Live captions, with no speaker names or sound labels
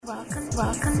Welcome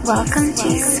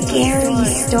to Scary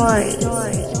Stories,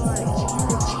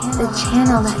 the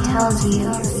channel that tells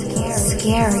you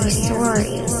scary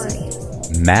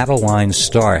stories. Madeline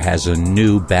Starr has a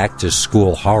new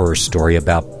back-to-school horror story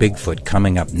about Bigfoot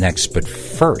coming up next, but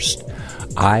first,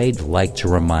 I'd like to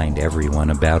remind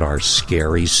everyone about our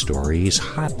Scary Stories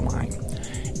hotline.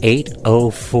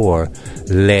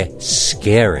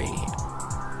 804-LE-SCARY.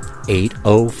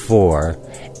 804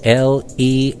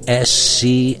 LESCARY.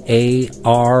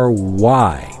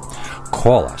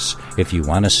 Call us if you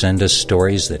want to send us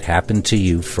stories that happen to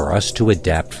you for us to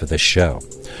adapt for the show.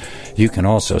 You can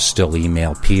also still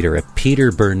email Peter at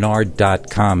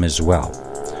peterbernard.com as well.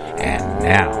 And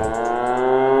now,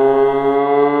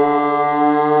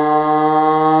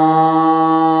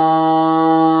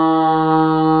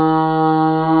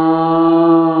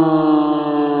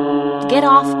 Get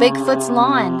Off Bigfoot's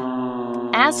Lawn,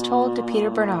 as told to Peter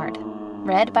Bernard,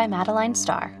 read by Madeline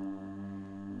Starr.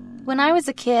 When I was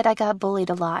a kid, I got bullied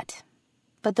a lot,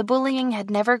 but the bullying had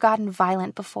never gotten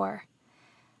violent before.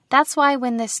 That's why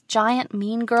when this giant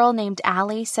mean girl named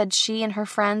Allie said she and her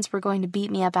friends were going to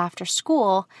beat me up after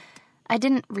school, I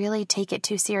didn't really take it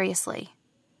too seriously.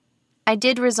 I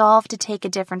did resolve to take a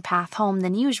different path home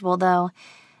than usual, though,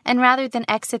 and rather than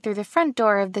exit through the front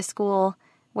door of the school,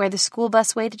 where the school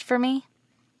bus waited for me,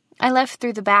 I left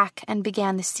through the back and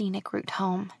began the scenic route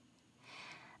home.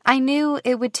 I knew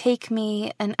it would take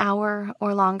me an hour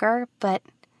or longer, but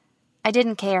I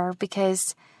didn't care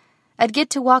because I'd get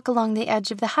to walk along the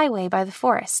edge of the highway by the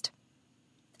forest.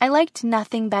 I liked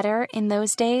nothing better in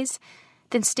those days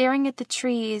than staring at the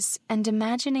trees and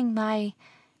imagining my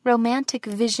romantic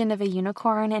vision of a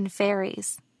unicorn and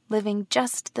fairies living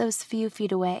just those few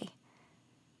feet away.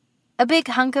 A big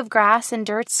hunk of grass and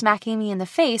dirt smacking me in the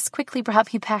face quickly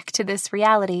brought me back to this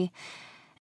reality,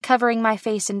 covering my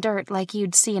face in dirt like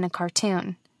you'd see in a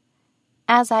cartoon.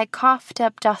 As I coughed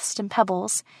up dust and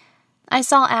pebbles, I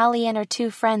saw Allie and her two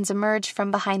friends emerge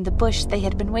from behind the bush they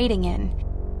had been waiting in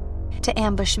to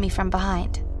ambush me from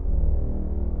behind.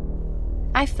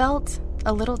 I felt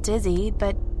a little dizzy,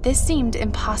 but this seemed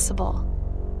impossible.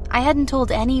 I hadn't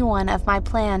told anyone of my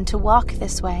plan to walk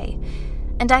this way,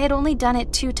 and I had only done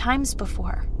it 2 times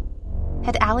before.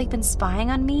 Had Allie been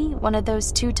spying on me one of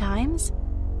those 2 times?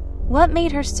 What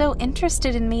made her so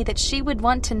interested in me that she would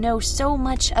want to know so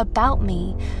much about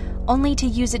me, only to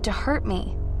use it to hurt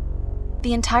me?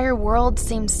 The entire world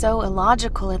seemed so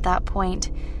illogical at that point.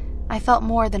 I felt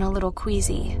more than a little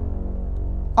queasy.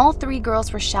 All 3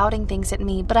 girls were shouting things at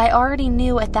me, but I already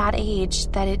knew at that age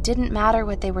that it didn't matter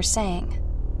what they were saying.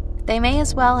 They may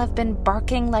as well have been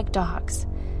barking like dogs.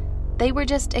 They were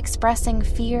just expressing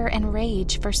fear and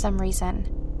rage for some reason.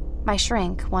 My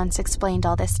shrink once explained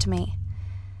all this to me.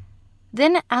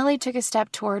 Then Allie took a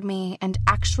step toward me and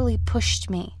actually pushed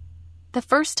me. The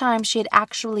first time she had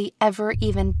actually ever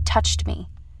even touched me.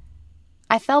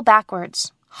 I fell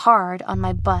backwards, hard on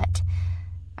my butt.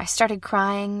 I started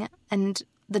crying, and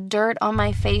the dirt on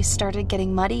my face started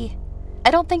getting muddy. I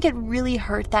don't think it really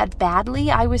hurt that badly.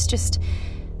 I was just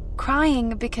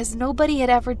crying because nobody had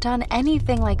ever done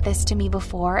anything like this to me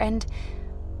before, and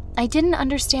I didn't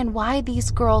understand why these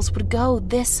girls would go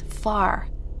this far.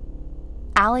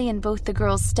 Allie and both the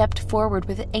girls stepped forward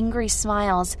with angry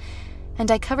smiles,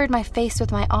 and I covered my face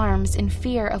with my arms in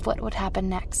fear of what would happen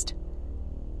next.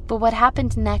 But what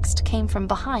happened next came from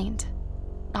behind,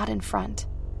 not in front.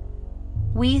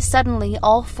 We suddenly,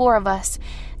 all 4 of us,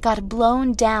 got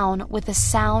blown down with a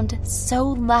sound so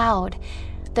loud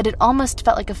that it almost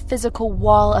felt like a physical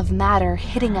wall of matter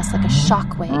hitting us like a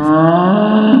shockwave.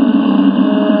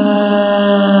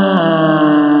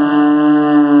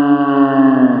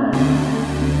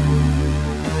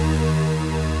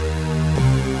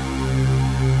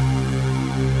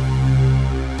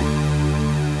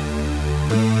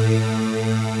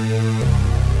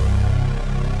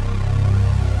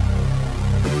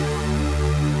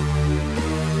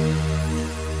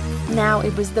 Now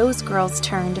it was those girls'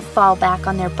 turn to fall back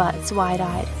on their butts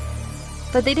wide-eyed.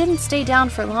 But they didn't stay down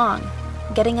for long,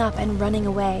 getting up and running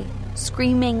away,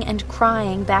 screaming and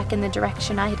crying back in the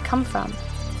direction I had come from.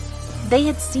 They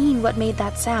had seen what made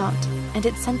that sound, and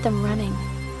it sent them running.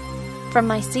 From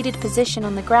my seated position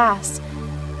on the grass,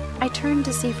 I turned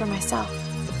to see for myself.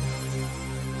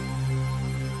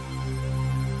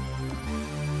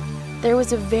 There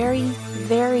was a very,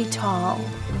 very tall,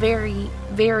 very,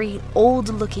 very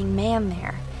old-looking man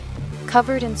there,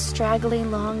 covered in straggly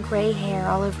long gray hair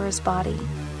all over his body.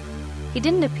 He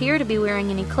didn't appear to be wearing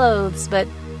any clothes, but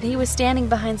he was standing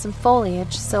behind some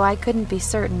foliage, so I couldn't be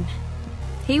certain.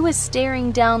 He was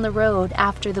staring down the road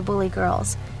after the bully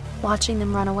girls, watching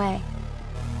them run away.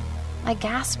 I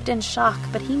gasped in shock,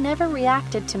 but he never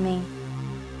reacted to me.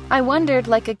 I wondered,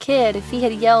 like a kid, if he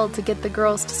had yelled to get the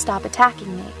girls to stop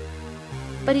attacking me.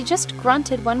 But he just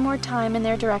grunted one more time in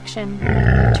their direction,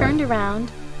 turned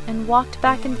around, and walked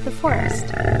back into the forest.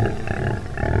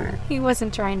 He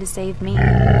wasn't trying to save me.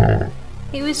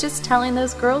 He was just telling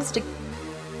those girls to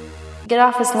get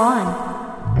off his lawn.